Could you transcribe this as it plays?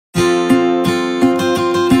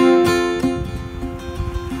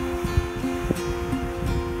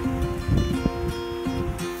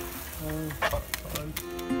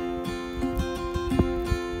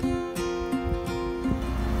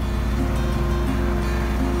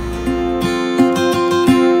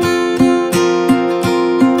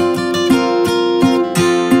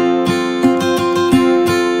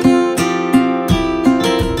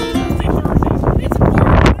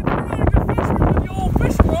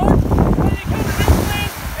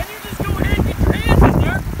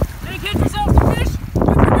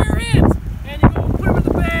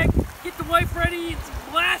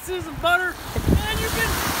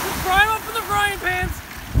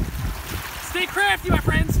Stay crafty, my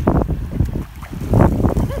friends.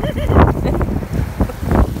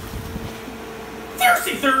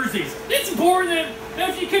 Thirsty Thursdays. It's important that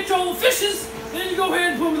after you catch all the fishes, then you go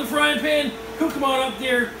ahead and put them in the frying pan, cook them on up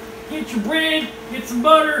there, get your bread, get some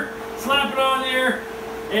butter, slap it on there,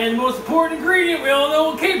 and the most important ingredient we all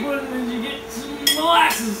know in Cape Wood is you get some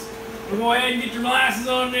molasses. So go ahead and get your molasses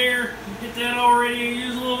on there, get that all ready, and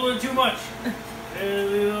use a little bit too much. And a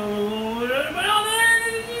little bit on there,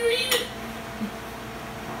 and then you eat it.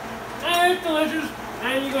 And it's delicious.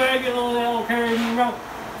 And you go ahead and get a little carrot in your mouth.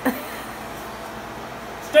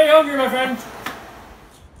 Stay hungry, my friends.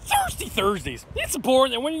 Thirsty Thursdays. It's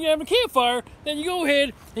important that when you have a campfire, then you go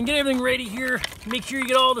ahead and get everything ready here. Make sure you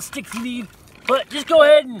get all the sticks you need. But just go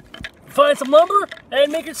ahead and find some lumber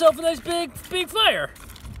and make yourself a nice big fire.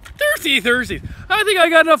 Thirsty Thursdays. I think I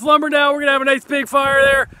got enough lumber now. We're gonna have a nice big fire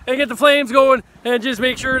there and get the flames going and just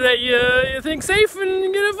make sure that you think safe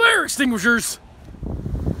and get a fire extinguishers.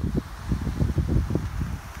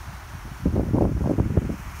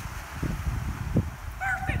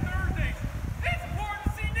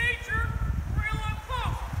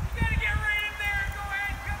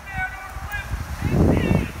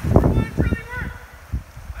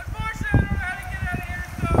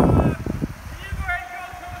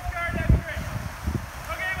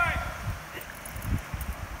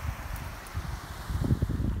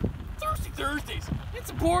 Thursdays. It's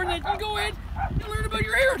important that you go ahead and learn about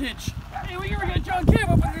your heritage. Hey, we ever got John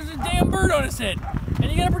Campbell, but there's a damn bird on his head. And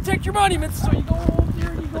you gotta protect your monuments, so you go over there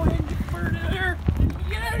and you go ahead and get the bird in there. And you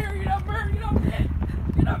get out of here, get off bird, get off his head.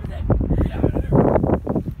 Get off his head. Get out of there.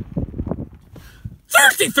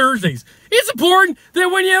 Thirsty Thursdays. It's important that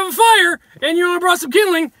when you have a fire and you only brought some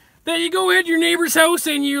kindling, that you go ahead to your neighbor's house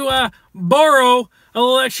and you borrow a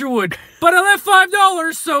little extra wood. But I left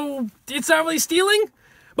 $5, so it's not really stealing.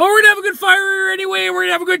 But we're gonna have a good fire here anyway, we're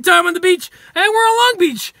gonna have a good time on the beach, and we're on Long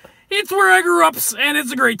Beach. It's where I grew up, and it's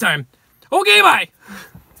a great time. Okay, bye.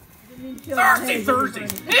 Thirsty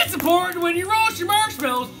Thursdays. It's important when you roast your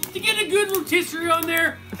marshmallows to get a good rotisserie on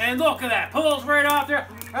there. And look at that, pulls right off there.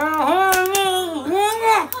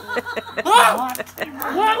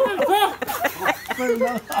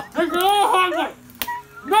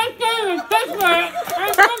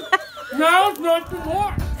 Now it's not the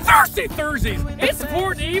more. Thirsty Thursdays. It's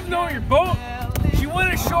important that even though your boat, she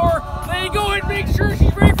went ashore, then you go ahead and make sure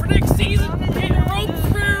she's ready for next season. Get your ropes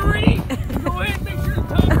ready. Go ahead and make sure the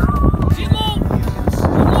tug. She's little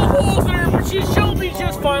holes in her, but she'll be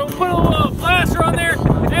just fine. We'll put a little plaster on there,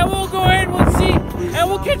 and we'll go ahead and we'll see, and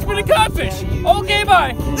we'll catch them in a codfish. Okay,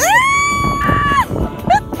 bye.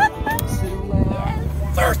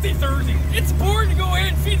 Thirsty Thursdays. It's important to go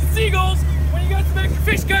ahead and feed the seagulls when you got some extra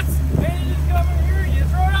fish cuts, and you just come in here, you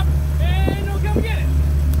throw it up, and they'll come get it.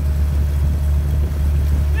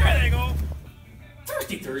 There they go.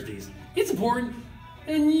 Thirsty Thursdays. It's important,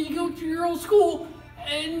 and you go to your old school,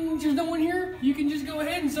 and there's no one here, you can just go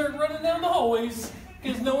ahead and start running down the hallways,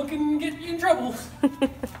 because no one can get you in trouble.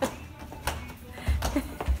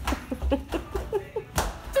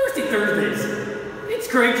 Thirsty Thursdays. It's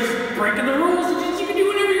great just breaking the rules, and just you can do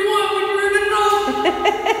whatever you want when you're in it all.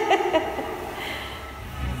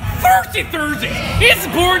 Thirsty Thursdays. It's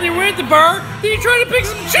important that we're at the bar that you try to pick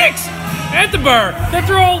some chicks at the bar. That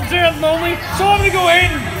they're all dead lonely. So I'm gonna go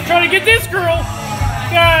ahead and try to get this girl.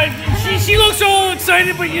 She looks all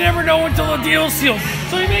excited, but you never know until the deal's sealed.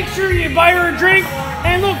 So you make sure you buy her a drink.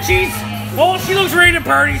 And look, she looks ready to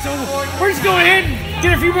party. So we're just going ahead and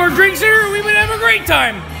get a few more drinks here, and we might have a great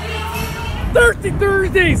time. Thirsty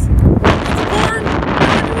Thursdays. It's important.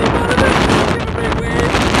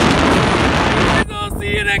 I'll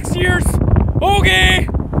see you next year. Okay.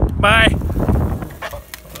 Bye.